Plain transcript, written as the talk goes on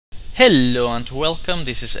Hello and welcome,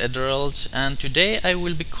 this is Edoreld, and today I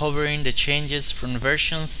will be covering the changes from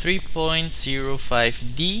version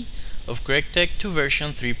 3.05D of GregTech to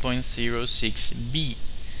version 3.06B.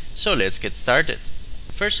 So let's get started.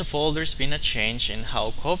 First of all, there's been a change in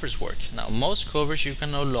how covers work. Now, most covers you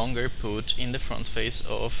can no longer put in the front face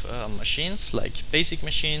of machines like basic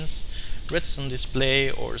machines, redstone display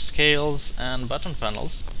or scales and button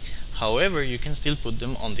panels. However, you can still put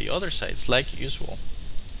them on the other sides like usual.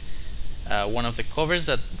 One of the covers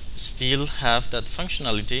that still have that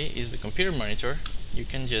functionality is the computer monitor. You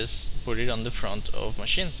can just put it on the front of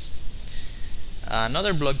machines.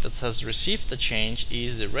 Another block that has received a change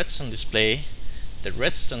is the redstone display, the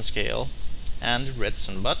redstone scale, and the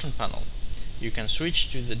redstone button panel. You can switch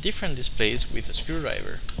to the different displays with a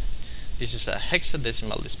screwdriver. This is a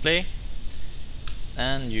hexadecimal display,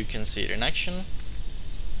 and you can see it in action.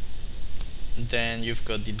 Then you've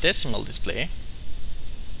got the decimal display,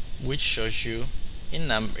 which shows you in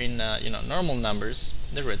normal numbers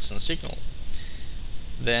the redstone signal.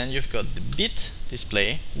 Then you've got the bit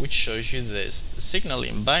display, which shows you the signal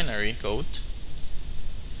in binary code,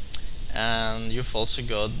 and you've also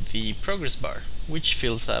got the progress bar, which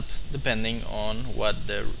fills up depending on what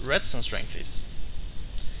the redstone strength is.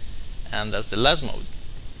 And that's the last mode.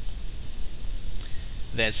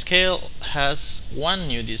 The scale has one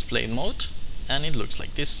new display mode, and it looks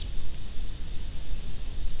like this.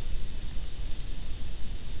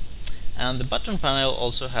 And the button panel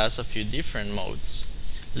also has a few different modes.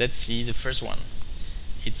 Let's see the first one.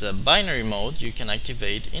 It's a binary mode. You can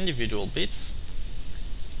activate individual bits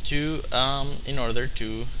to in order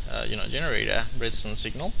to generate a redstone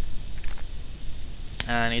signal,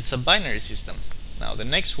 and it's a binary system. Now the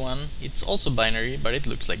next one, it's also binary, but it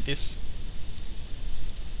looks like this,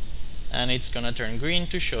 and it's gonna turn green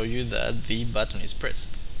to show you that the button is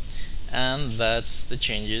pressed. And that's the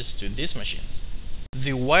changes to these machines.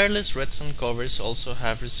 The wireless redstone covers also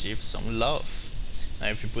have received some love. Now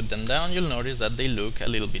if you put them down, you'll notice that they look a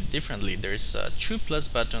little bit differently. There's 2 plus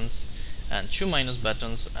buttons and 2 minus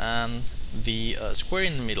buttons and the square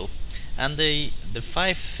in the middle. And the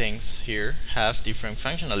 5 things here have different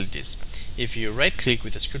functionalities. If you right click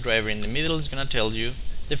with a screwdriver in the middle, it's going to tell you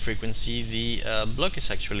the frequency the block is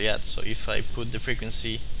actually at. So if I put the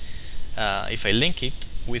frequency, if I link it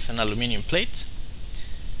with an aluminum plate,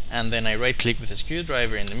 and then I right click with a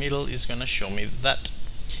screwdriver in the middle, it's gonna show me that.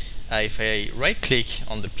 If I right click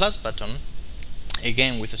on the plus button,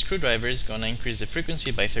 again with a screwdriver, it's gonna increase the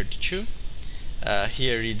frequency by 32.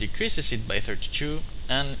 Here it decreases it by 32,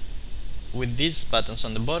 and with these buttons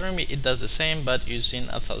on the bottom it does the same, but using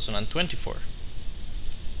 1024.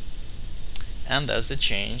 And that's the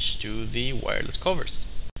change to the wireless covers.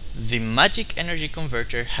 The Magic Energy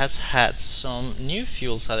Converter has had some new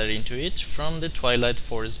fuels added into it from the Twilight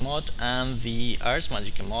Forest mod and the Ars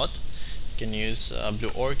Magica mod. You can use Blue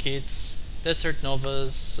Orchids, Desert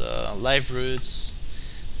Novas, Live Roots,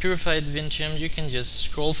 Purified Vintium. You can just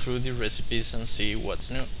scroll through the recipes and see what's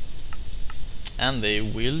new, and they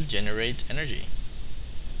will generate energy.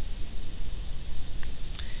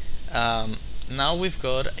 Now we've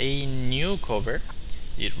got a new cover,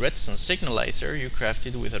 the redstone signalizer. You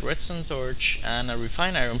crafted with a redstone torch and a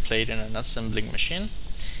refined iron plate in an assembling machine,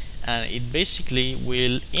 and it basically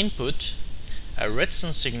will input a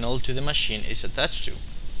redstone signal to the machine is attached to,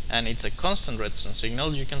 and it's a constant redstone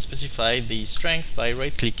signal. You can specify the strength by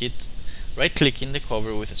right clicking the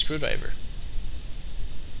cover with a screwdriver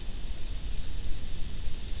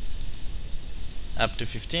up to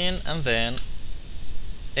 15, and then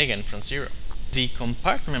again from 0. The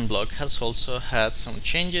compartment block has also had some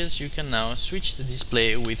changes. You can now switch the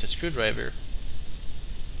display with a screwdriver.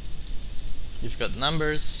 You've got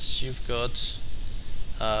numbers, you've got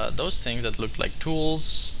those things that look like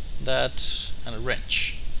tools, and a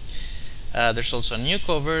wrench. There's also a new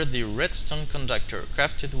cover, the redstone conductor,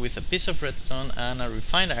 crafted with a piece of redstone and a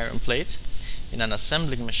refined iron plate in an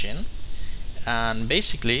assembling machine. And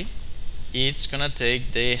basically it's gonna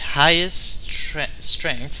take the highest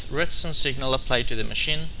strength redstone signal applied to the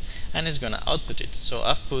machine and is gonna output it. So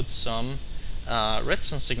I've put some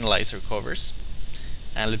redstone signalizer covers,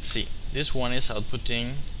 and let's see, this one is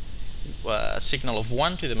outputting a signal of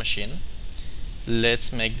 1 to the machine.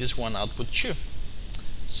 Let's make this one output 2.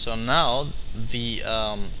 So now the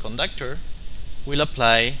conductor will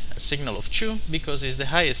apply a signal of 2 because it's the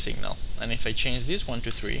highest signal, and if I change this one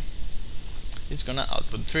to 3, it's gonna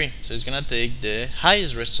output 3. So it's gonna take the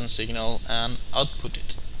highest redstone signal and output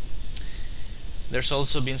it. There's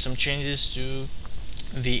also been some changes to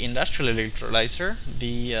the industrial electrolyzer,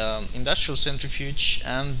 the industrial centrifuge,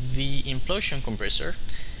 and the implosion compressor.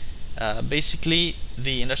 Basically,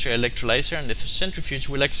 the industrial electrolyzer and the centrifuge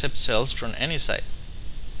will accept cells from any side,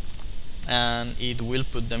 and it will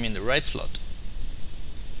put them in the right slot.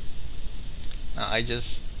 Now I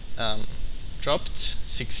just dropped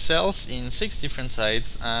 6 cells in 6 different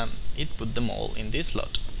sides, and it put them all in this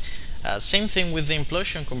slot. Same thing with the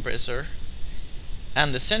implosion compressor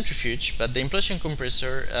and the centrifuge, but the implosion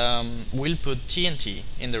compressor will put TNT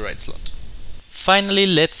in the right slot. Finally,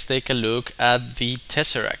 let's take a look at the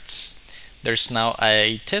tesseracts. There's now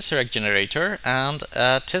a tesseract generator and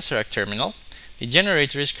a tesseract terminal. The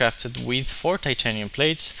generator is crafted with 4 titanium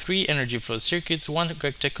plates, 3 energy flow circuits, 1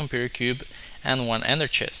 GregTech computer cube, and 1 ender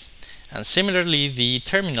chest. And similarly, the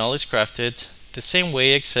terminal is crafted the same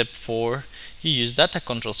way, except for you use data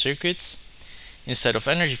control circuits instead of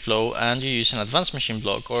energy flow, and you use an advanced machine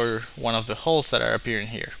block or one of the holes that are appearing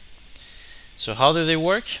here. So how do they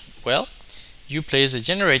work? Well, you place a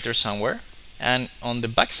generator somewhere, and on the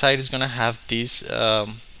back side is going to have this,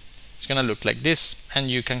 it's going to look like this, and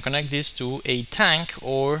you can connect this to a tank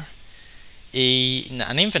or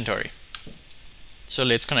an inventory. So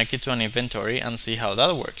let's connect it to an inventory and see how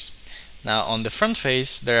that works. Now on the front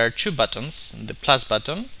face there are 2 buttons, the plus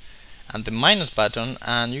button and the minus button,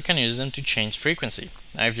 and you can use them to change frequency.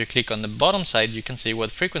 Now if you click on the bottom side, you can see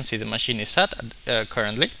what frequency the machine is at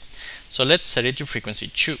currently. So let's set it to frequency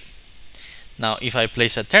 2. Now if I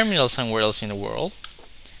place a terminal somewhere else in the world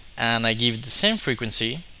and I give it the same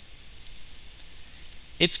frequency,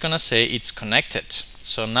 it's gonna say it's connected.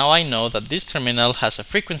 So now I know that this terminal has a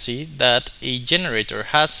frequency that a generator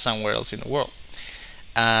has somewhere else in the world,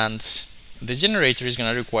 and the generator is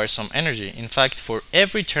going to require some energy. In fact, for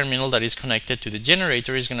every terminal that is connected to the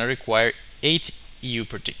generator is going to require 8 EU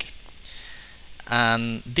per tick.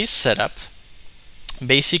 And this setup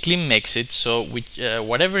basically makes it so with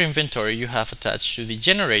whatever inventory you have attached to the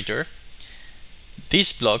generator,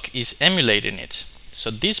 this block is emulating it. So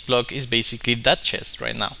this block is basically that chest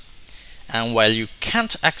right now. And while you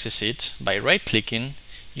can't access it by right clicking,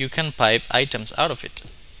 you can pipe items out of it.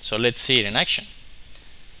 So let's see it in action.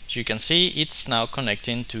 As you can see, it's now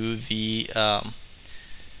connecting to the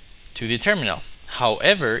terminal.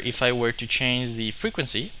 However, if I were to change the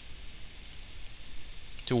frequency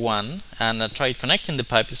to 1 and try connecting the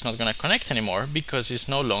pipe, it's not going to connect anymore because it's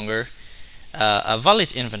no longer a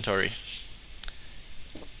valid inventory.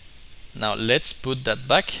 Now let's put that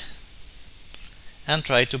back and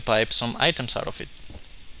try to pipe some items out of it.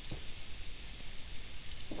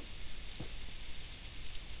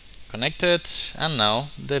 Connected, and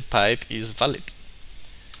now the pipe is valid.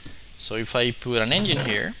 So if I put an engine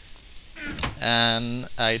here and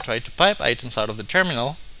I try to pipe items out of the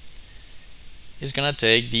terminal, it's gonna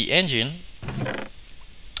take the engine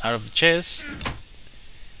out of the chest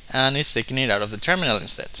and it's taking it out of the terminal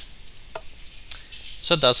instead.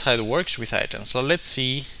 So that's how it works with items. So let's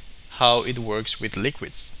see how it works with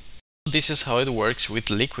liquids. This is how it works with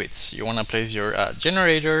liquids. You want to place your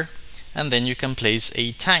generator, and then you can place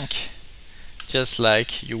a tank just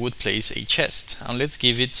like you would place a chest, and let's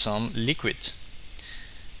give it some liquid.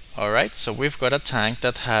 Alright, so we've got a tank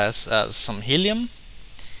that has some helium,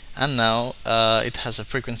 and now it has a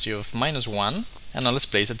frequency of -1, and now let's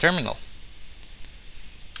place a terminal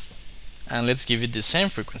and let's give it the same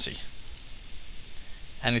frequency,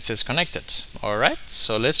 and it says connected. Alright,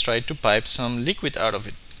 so let's try to pipe some liquid out of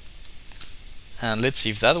it, and let's see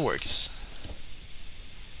if that works.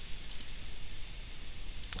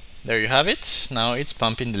 There you have it. Now it's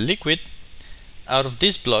pumping the liquid out of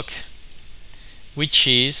this block, which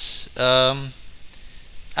is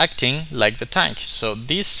acting like the tank. So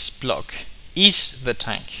this block is the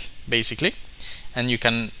tank basically, and you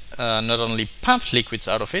can not only pump liquids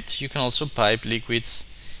out of it, you can also pipe liquids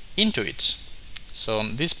into it. So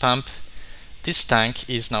this tank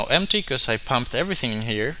is now empty because I pumped everything in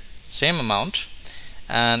here, same amount,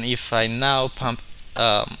 and if I now pump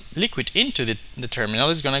liquid into the terminal,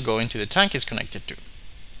 it's gonna go into the tank it's connected to.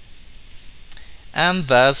 And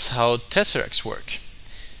that's how tesseracts work.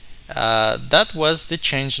 That was the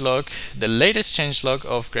changelog, the latest changelog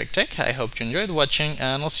of GregTech. I hope you enjoyed watching,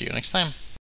 and I'll see you next time.